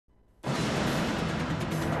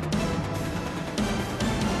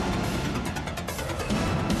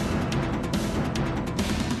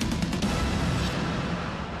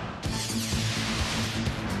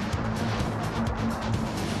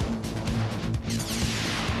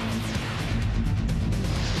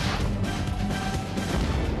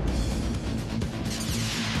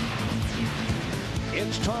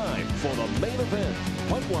time for the main event.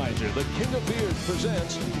 Budweiser, the King of Beers,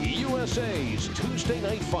 presents USA's Tuesday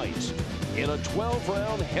night fights. In a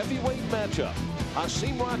 12-round heavyweight matchup,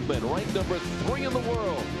 Hasim Rahman, ranked number 3 in the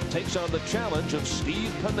world, takes on the challenge of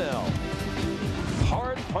Steve Pannell.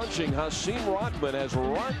 Hard-punching Hasim Rahman has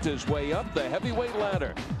rocked his way up the heavyweight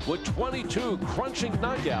ladder with 22 crunching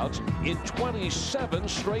knockouts in 27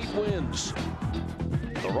 straight wins.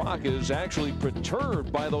 The Rock is actually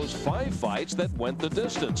perturbed by those 5 fights that went the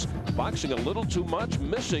distance. Boxing a little too much,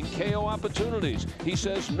 missing KO opportunities. He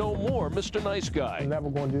says no more Mr. Nice Guy. I'm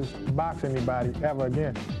never going to just box anybody ever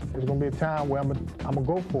again. There's going to be a time where I'm going to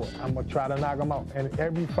go for it. I'm going to try to knock them out. And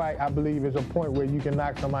every fight, I believe, is a point where you can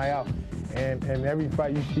knock somebody out. And every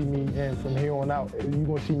fight you see me in from here on out, you're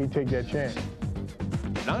going to see me take that chance.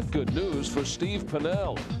 Not good news for Steve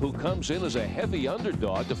Pannell, who comes in as a heavy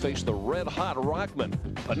underdog to face the red-hot Rahman.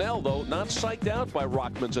 Pannell, though, not psyched out by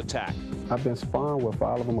Rahman's attack. I've been sparring with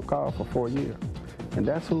Oliver McCall for 4 years, and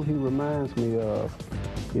that's who he reminds me of,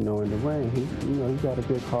 in the ring. He got a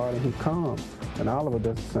good heart and he's calm, and Oliver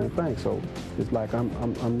does the same thing. So it's like I'm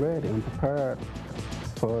ready, I'm prepared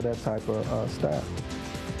for that type of style.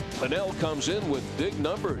 Pannell comes in with big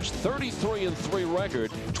numbers, 33-3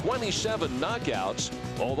 record, 27 knockouts,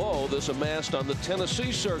 although this amassed on the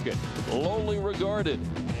Tennessee circuit, lowly regarded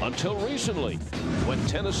until recently, when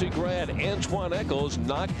Tennessee grad Antoine Eccles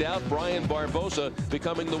knocked out Brian Barbosa,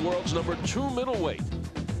 becoming the world's number 2 middleweight.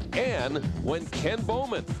 And when Ken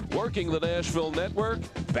Bowman, working the Nashville network,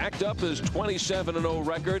 backed up his 27-0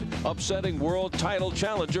 record, upsetting world title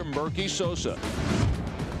challenger Murky Sosa.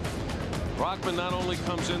 Rahman not only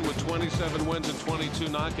comes in with 27 wins and 22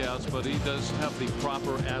 knockouts, but he does have the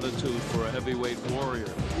proper attitude for a heavyweight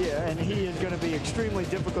warrior. Yeah, and he is going to be extremely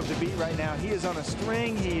difficult to beat right now. He is on a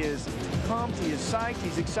string. He is pumped. He is psyched.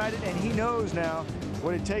 He's excited, and he knows now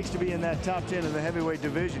what it takes to be in that top 10 of the heavyweight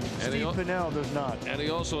division. And Steve Pannell does not. And he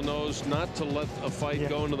also knows not to let a fight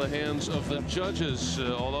go into the hands of the judges,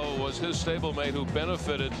 although it was his stablemate who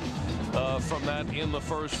benefited from that in the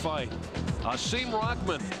first fight. Hasim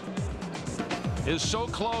Rahman is so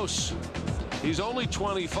close. He's only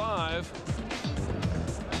 25,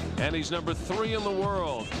 and he's number 3 in the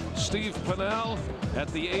world. Steve Pannell, at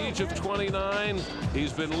the age of 29,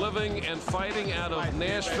 he's been living and fighting out of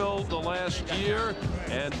Nashville the last year,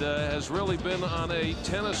 and has really been on a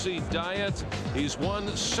Tennessee diet. He's won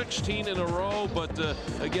 16 in a row, but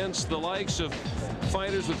against the likes of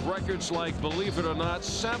fighters with records like, believe it or not,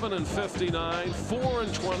 7-59,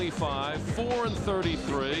 4-25,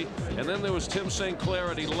 4-33, and then there was Tim St. Clair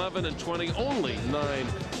at 11-20, only 9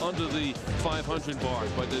 under the 500 mark.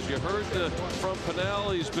 But as you heard from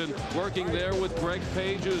Pannell, he's been working there with Greg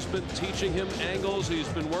Page, who's been teaching him angles. He's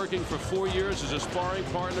been working for 4 years as a sparring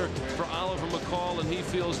partner for Oliver McCall, and he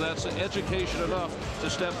feels that's education enough to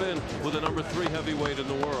step in with a number 3 heavyweight in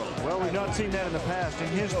the world. Well, we've not seen that in the past. In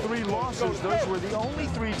his 3 losses, those were the only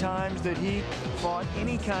 3 times that he fought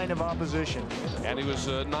any kind of opposition. And he was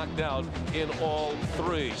knocked out in all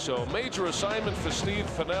 3. So major assignment for Steve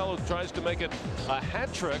Pannell, who tries to make it a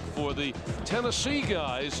hat trick for the Tennessee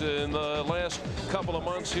guys in the last couple of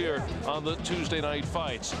months here on the Tuesday night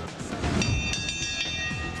fights.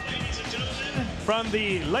 From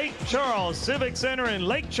the Lake Charles Civic Center in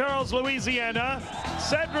Lake Charles, Louisiana,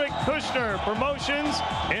 Cedric Kushner Promotions,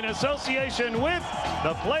 in association with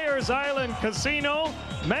the Players Island Casino,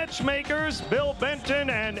 matchmakers Bill Benton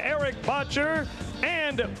and Eric Botcher,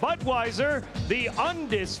 and Budweiser, the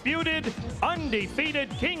undisputed, undefeated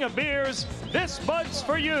King of Beers. This Bud's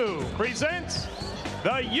for You presents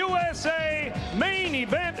the USA main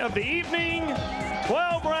event of the evening,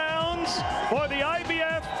 12 rounds for the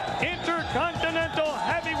IBF Intercontinental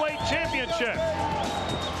Heavyweight Championship.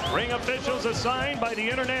 Ring officials assigned by the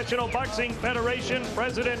International Boxing Federation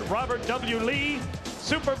President Robert W. Lee.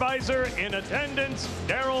 Supervisor in attendance,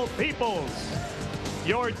 Daryl Peoples.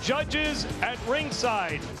 Your judges at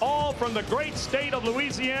ringside, all from the great state of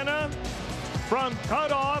Louisiana. From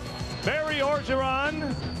Cutoff, Barry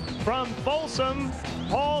Orgeron. From Folsom,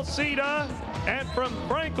 Paul Ceda. And from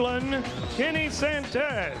Franklin, Kenny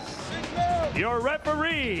Santes. Your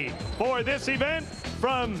referee for this event,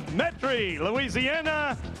 from Metairie,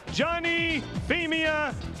 Louisiana, Johnny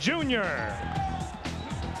Femia Jr.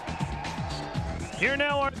 Here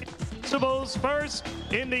now are the principals. First,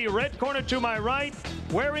 in the red corner to my right,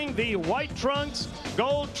 wearing the white trunks,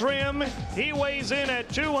 gold trim, he weighs in at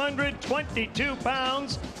 222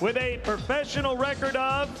 pounds with a professional record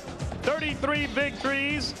of 33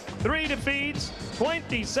 victories, 3 defeats,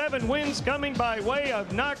 27 wins coming by way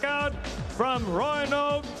of knockout. from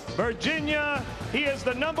Roanoke, Virginia. He is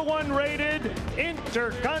the #1 rated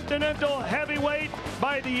intercontinental heavyweight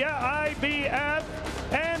by the IBF.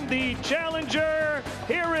 And the challenger,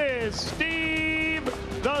 here is Steve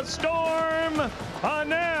the Storm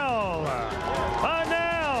Pannell.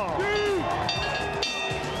 Pannell.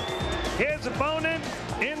 His opponent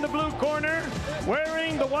in the blue corner,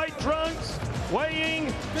 wearing the white trunks,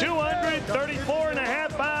 weighing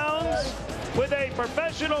 234.5 pounds, with a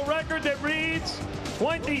professional record that reads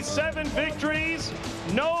 27 victories,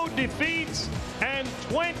 no defeats, and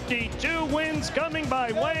 22 wins coming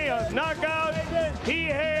by way of knockout. He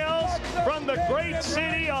hails from the great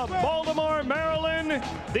city of Baltimore, Maryland,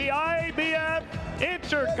 the IBF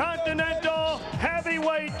Intercontinental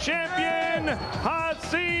Heavyweight Champion,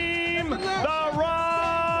 Hasim the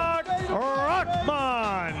Rock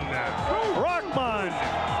Rahman. Rahman,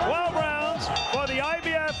 12 rounds for the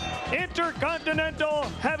IBF Intercontinental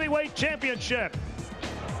Heavyweight Championship.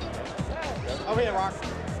 Over here, Rock.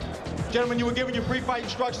 Gentlemen, you were given your pre-fight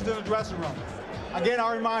instructions in the dressing room. Again,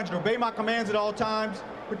 I remind you to obey my commands at all times,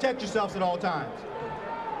 protect yourselves at all times.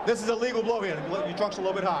 This is a legal blow here. Your trunk's a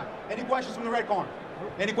little bit high. Any questions from the red corner?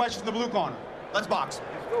 Any questions from the blue corner? Let's box.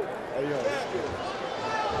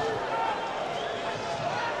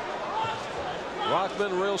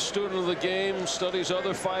 Rahman, real student of the game, studies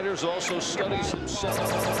other fighters, also studies himself.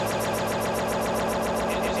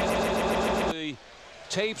 The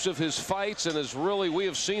tapes of his fights, and we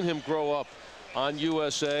have seen him grow up on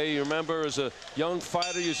USA. You remember, as a young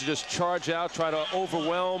fighter, he used to just charge out, try to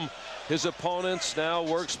overwhelm his opponents. Now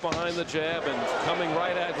works behind the jab, and coming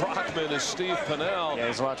right at Rahman is Steve Pannell. Yeah,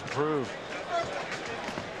 he's a lot to prove.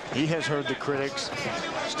 He has heard the critics.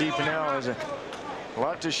 Steve Pannell has a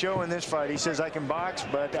lot to show in this fight. He says, I can box,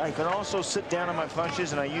 but I can also sit down on my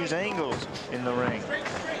punches, and I use angles in the ring.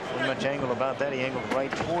 Not much angle about that. He angled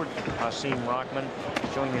right toward Hasim Rahman,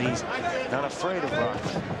 showing that he's not afraid of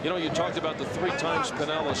Rahman. You know, you talked about the 3 times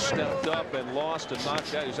Pannell has stepped up and lost and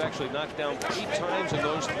knocked out. He's actually knocked down 8 times in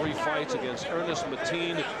those 3 fights against Ernest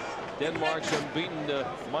Mateen, Denmark's unbeaten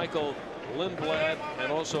Michael Lindblad, and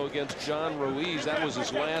also against John Ruiz. That was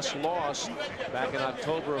his last loss back in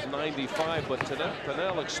October of '95. But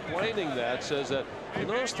Pannell, explaining that, says that in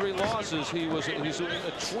those 3 losses, he's a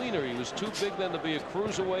tweener. He was too big then to be a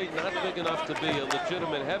cruiserweight, not big enough to be a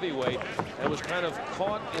legitimate heavyweight, and was kind of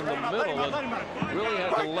caught in the middle and really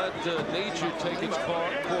had to let nature take its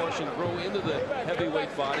course and grow into the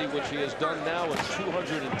heavyweight body, which he has done now at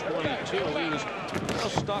 222. He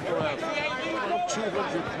was stuck around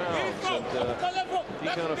 200 pounds. And he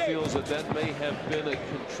kind of feels that that may have been a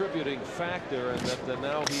contributing factor, and that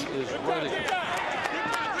now he is ready.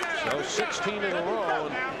 So 16 in a row.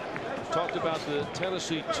 And we've talked about the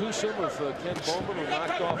Tennessee twosome of Ken Bowman, who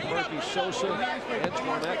knocked off Murphy Sosa.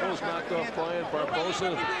 Antoine Eccles knocked off Brian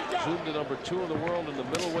Barbosa. Zoomed to number 2 in the world in the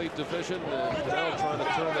middleweight division. And now trying to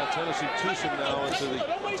turn that Tennessee twosome now into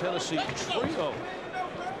the Tennessee trio.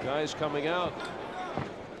 Guys coming out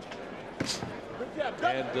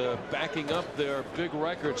and backing up their big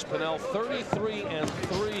records. Pannell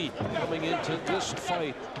 33-3 coming into this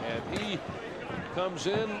fight, and he comes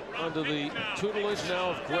in under the tutelage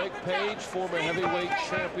now of Greg Page, former heavyweight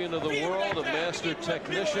champion of the world, a master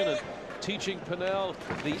technician, and teaching Pannell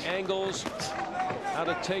the angles, how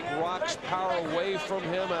to take Rock's power away from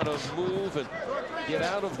him, how to move and get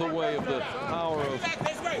out of the way of the power of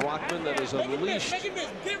Rahman that has unleashed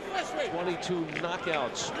 22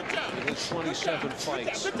 knockouts in his 27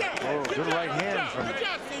 fights. Oh, good right hand from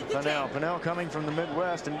Pannell. Pannell coming from the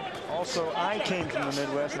Midwest, and also I came from the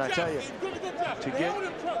Midwest, and I tell you, to get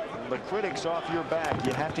the critics off your back,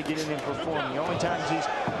 you have to get in and perform. The only times he's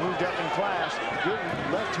moved up in class, good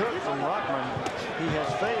left hook from Rahman, he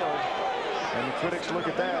has failed. And the critics look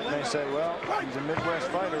at that and they say, well, he's a Midwest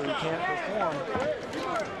fighter who can't perform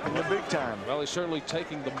in the big time. Well, he's certainly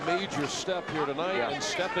taking the major step here tonight, and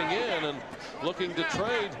stepping in and looking to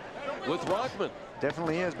trade with Rahman.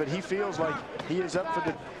 Definitely is, but he feels like he is up for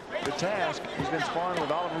the task. He's been sparring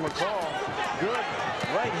with Oliver McCall. Good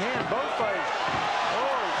right hand, both fights.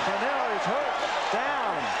 Oh, Pannell is hurt,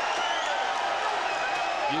 down.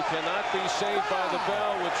 You cannot be saved by the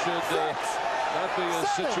bell, which should not be a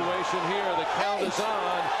situation here. The count is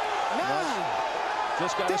on.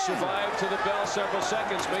 Just got to survive to the bell several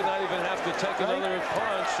seconds. May not even have to take another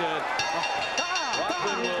punch. And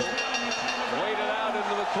Rahman will wait it out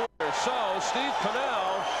into the corner. So Steve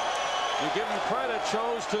Pannell, you give him credit,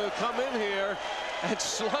 chose to come in here and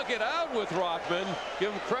slug it out with Rahman.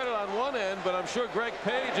 Give him credit on one end, but I'm sure Greg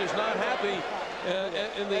Page is not happy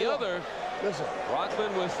in the other. Listen.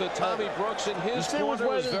 Rockman with Tommy Brooks in his corner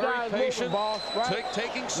was very patient,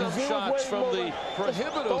 taking some shots from the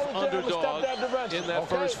prohibitive underdog in that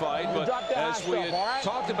first fight. But as we had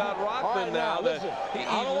talked about Rockman now, that he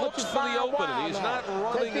looks for the opening. He's not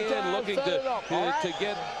running in looking to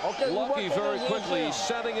get lucky very quickly. He's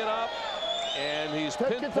setting it up. And he's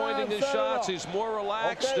pinpointing his shots. He's more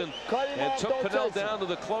relaxed and took Pannell down to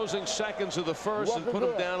the closing seconds of the first and put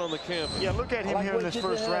him down on the canvas. Yeah, look at him here in this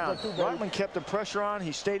first round. Rockman kept the pressure on.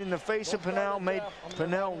 He stayed in the face of Pannell, made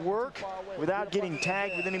Pannell work without getting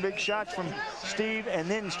tagged with any big shots from Steve,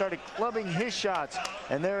 and then started clubbing his shots.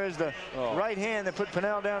 And there is the right hand that put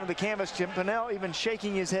Pannell down to the canvas. Pannell even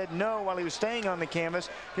shaking his head no while he was staying on the canvas.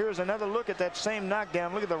 Here's another look at that same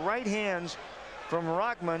knockdown. Look at the right hands from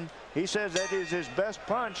Rahman. He says that is his best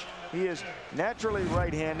punch. He is naturally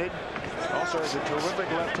right-handed. Also has a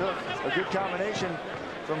terrific left hook. A good combination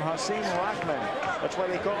from Hasim Rahman. That's why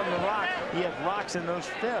they call him the Rock. He has rocks in those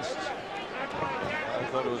fists. I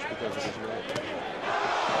thought it was because of his name.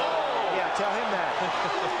 Yeah, tell him that.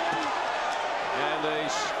 And a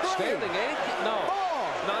standing ankle. No,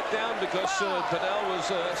 knocked down because Pannell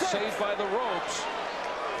was saved by the ropes.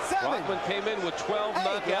 Rahman came in with 12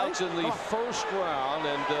 knockouts in the first round,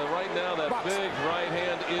 and right now that big right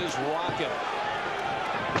hand is rocking.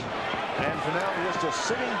 And Pannell just a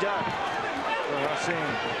sitting duck for Hasim.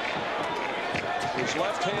 His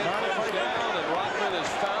left hand comes down, and Rahman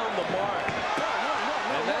has found the mark.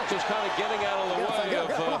 And that's just kind of getting out of the way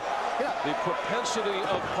of the propensity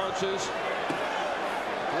of punches.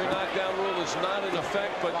 Three-knockdown rule is not in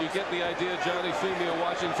effect, but you get the idea. Johnny Femia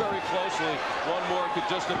watching very closely. One more could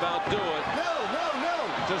just about do it.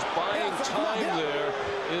 Just buying time there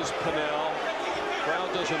is Pannell.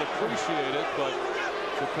 Crowd doesn't appreciate it, but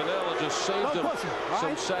for Pannell, it just saved him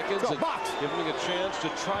some seconds and giving him a chance to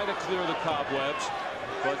try to clear the cobwebs.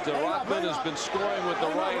 But Rahman has been scoring with the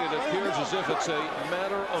right. It appears as if it's a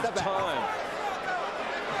matter of time.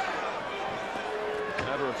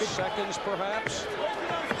 Matter of seconds, perhaps.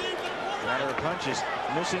 Matter of punches,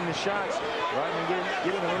 missing the shots. Rahman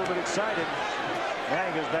getting a little bit excited. Now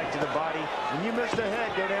he goes back to the body. When you miss the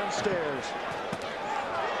head, go downstairs.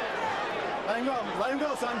 Let him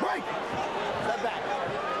go, son. Break. Step back.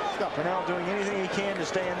 Let's go. Pannell doing anything he can to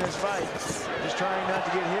stay in this fight. Just trying not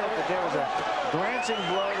to get hit, but there was a glancing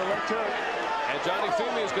blow, the left hook. And Johnny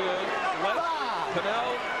Femia is going to let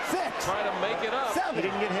Pannell try to make it up. He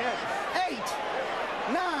didn't get hit. 8,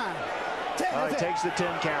 9, 10. Oh, he takes the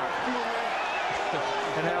 10 count.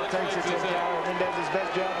 Pannell takes the 10 count and then does his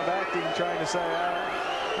best job of acting, trying to say,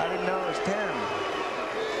 I didn't know it was 10.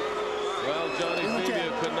 Well, Johnny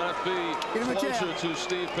Femia could not be closer to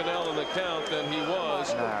Steve Pannell in the count than he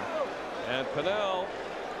was. And Pannell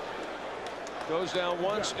goes down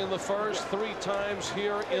once in the first, 3 times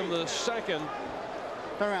here in the second.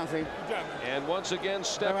 Turn around, Steve. And once again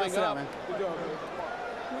stepping up.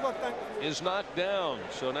 Is knocked down.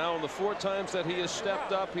 So now in the 4 times that he has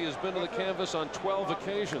stepped up, he has been to the canvas on 12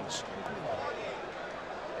 occasions.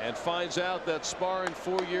 And finds out that sparring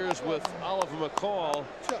 4 years with Oliver McCall,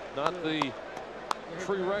 not the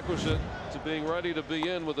prerequisite to being ready to be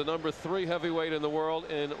in with the #3 heavyweight in the world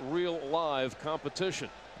in real live competition.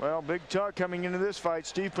 Well, big talk coming into this fight.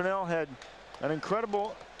 Steve Pannell had an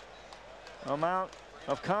incredible amount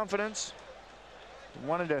of confidence.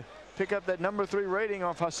 Wanted to pick up that #3 rating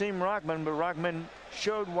off Hasim Rahman, but Rahman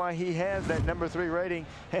showed why he has that #3 rating,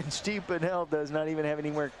 and Steve Pannell does not even have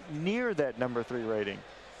anywhere near that #3 rating.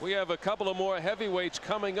 We have a couple of more heavyweights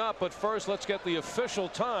coming up, but first let's get the official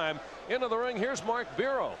time. Into the ring, here's Mark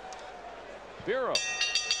Biro. Biro.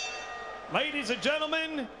 Ladies and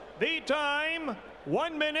gentlemen, the time,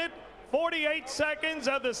 1 minute, 48 seconds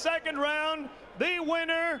of the second round. The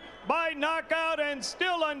winner by knockout and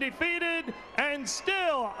still undefeated and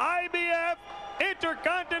still IBF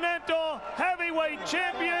Intercontinental Heavyweight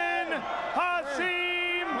Champion,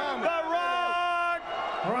 Hasim "The Rock"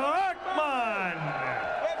 Rahman.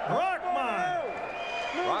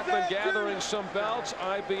 Rahman gathering some belts.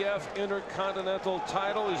 IBF Intercontinental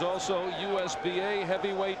title. He's also USBA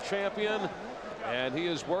Heavyweight Champion. And he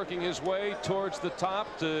is working his way towards the top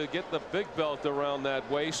to get the big belt around that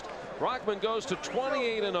waist. Rahman goes to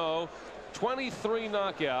 28-0, 23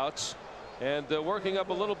 knockouts, and working up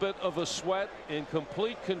a little bit of a sweat, in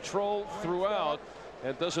complete control throughout,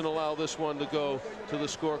 and doesn't allow this one to go to the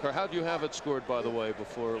scorecard. How do you have it scored, by the way,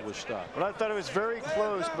 before it was stopped? Well, I thought it was very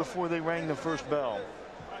close before they rang the first bell.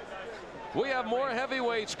 We have more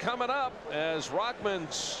heavyweights coming up as Rahman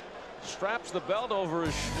straps the belt over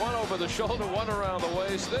his one over the shoulder, one around the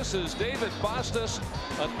waist. This is David Bastos,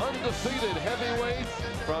 an undefeated heavyweight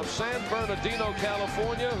from San Bernardino,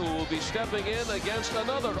 California, who will be stepping in against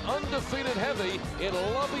another undefeated heavy in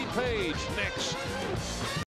Lovey Page next.